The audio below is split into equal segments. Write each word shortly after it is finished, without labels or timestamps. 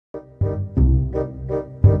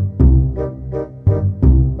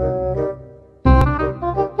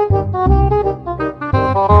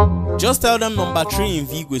Just tell them number 3 in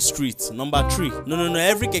Vigwe Street. Number 3. No.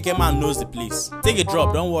 Every keke man knows the place. Take a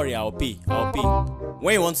drop. Don't worry. I'll pay.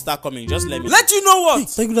 When you want to start coming, just let me. Let you know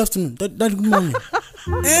what? Hey, good afternoon. Daddy, good morning.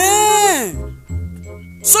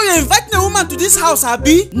 So you're inviting a woman to this house,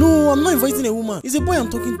 Abi? No, I'm not inviting a woman. It's a boy I'm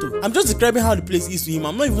talking to. I'm just describing how the place is to him.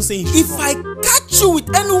 I'm not even saying shit. If I catch you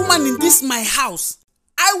with any woman in this my house,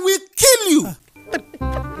 I will kill you.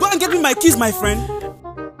 Go and get me my keys, my friend.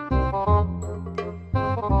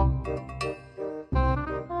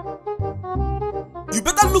 You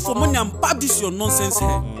better look for money and pop this your nonsense here.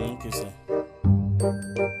 Okay, sir.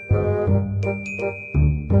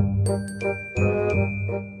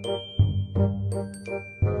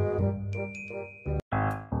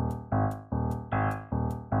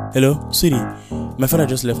 Hello, sweetie. My father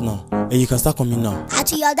just left now. And you can start coming now.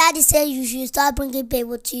 Actually, your daddy said you should start bringing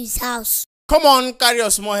people to his house. Come on, carry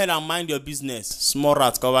your small head and mind your business. Small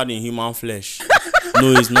rat covered in human flesh.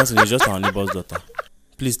 No, it's nothing. It's just our neighbor's daughter.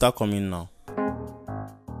 Please start coming now.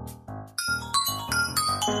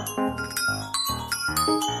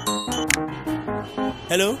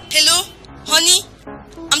 Hello? Hello? Honey?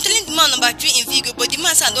 I'm telling the man number 3 in Vigo, but the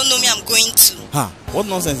man said I don't know me, I'm going to. Ha! What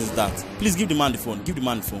nonsense is that? Please give the man the phone. Give the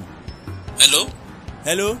man the phone. Hello?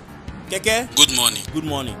 Hello? Keke? Good morning. Good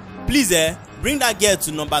morning. Please, bring that girl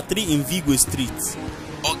to number 3 in Vigwe Street.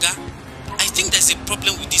 Oga, I think there's a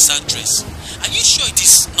problem with this address. Are you sure it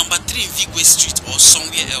is number 3 in Vigwe Street or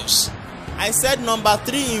somewhere else? I said number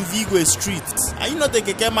 3 in Vigwe Street. Are you not a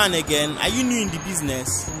keke man again? Are you new in the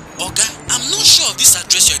business? Oga, I'm not sure of this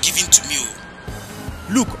address you're giving to me.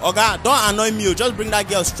 Look, Oga, don't annoy me. Just bring that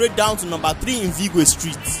girl straight down to number 3 in Vigwe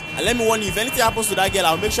Street. And let me warn you, if anything happens to that girl,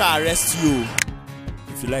 I'll make sure I arrest you.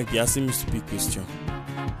 If you like, be asking me stupid question.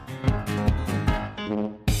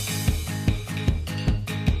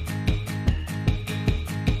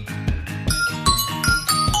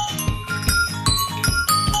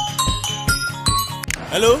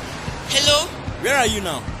 Hello? Hello? Where are you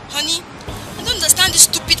now? Honey, I don't understand this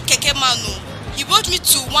stupid keke man. No. He brought me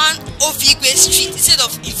to one Vigwe Street instead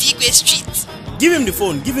of Vigwe Street. Give him the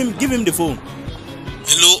phone. Give him the phone.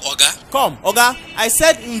 Hello, Oga? Come, Oga. I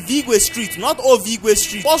said in Vigwe Street, not Vigwe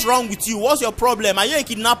Street. What's wrong with you? What's your problem? Are you a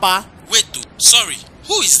kidnapper? Wait, dude. Sorry.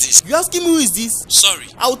 Who is this? You asking me who is this? Sorry.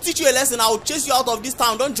 I will teach you a lesson. I will chase you out of this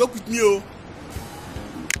town. Don't joke with me, oh.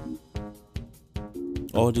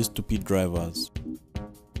 All these stupid drivers.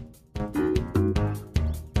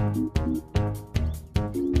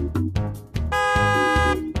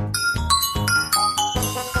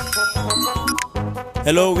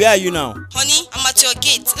 Hello, where are you now? Honey, I'm at your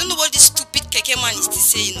gate. I don't know what this stupid keke man is still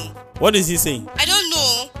saying. No. What is he saying? I don't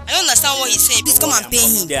know. I don't understand what he's saying. Please come and pay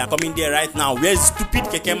him. I'm coming there right now. Where's the stupid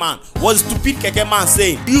keke man? What's the stupid keke man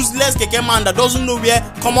saying? Useless keke man that doesn't know where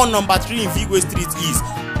common number 3 in Vigwe Street is.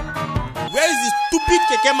 Where is the stupid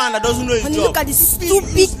keke man that doesn't know his Honey, job? look at this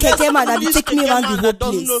stupid keke man that be taking me around the whole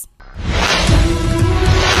place.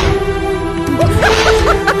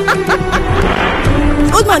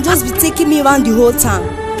 Old man just be taking me around the whole town.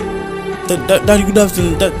 Daddy, good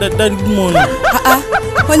afternoon. Daddy, good morning.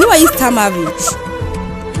 Honey, why is time average?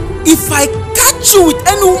 If I catch you with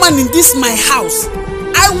any woman in this my house,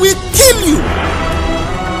 I will kill you.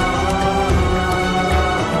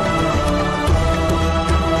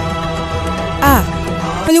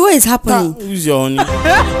 Honey, what is happening? Who's your honey?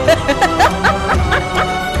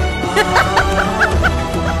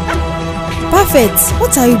 Perfect.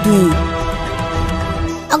 What are you doing?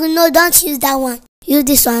 Okay, no, don't use that one. Use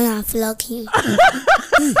this one and flog him.